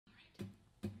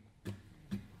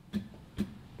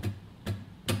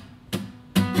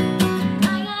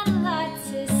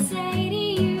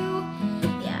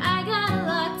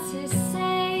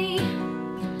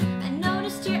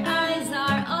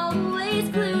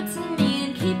true to me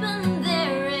and keeping them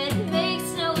there. It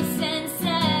makes no sense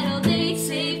at all. They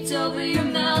taped over your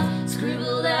mouth,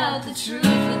 scribbled out the truth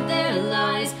with their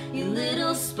lies, you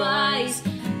little spies.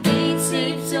 They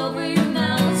taped over your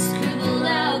mouth, scribbled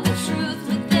out the truth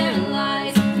with their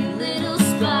lies, you little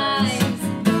spies.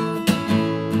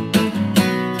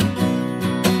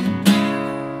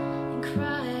 And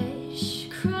crush,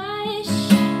 crush,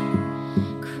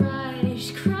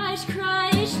 crush, crush,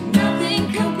 crush.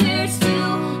 Nothing compares to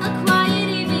a quiet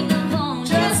evening alone,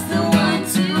 just the one,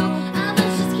 two. I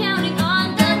was just counting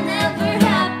on that never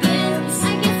happens.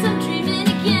 I guess I'm dreaming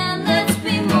again, let's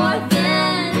be more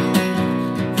than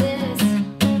this.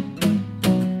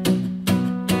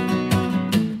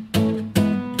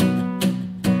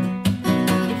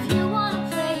 If you wanna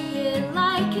play it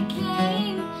like a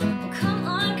game, well come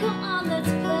on,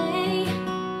 let's play.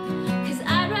 'Cause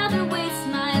I'd rather waste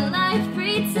my life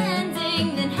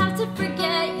pretending than have to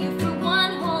forget you for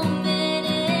one whole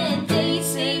minute. They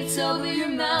taped over your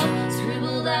mouth,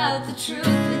 scribbled out the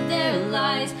truth with their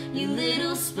lies, you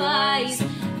little spies.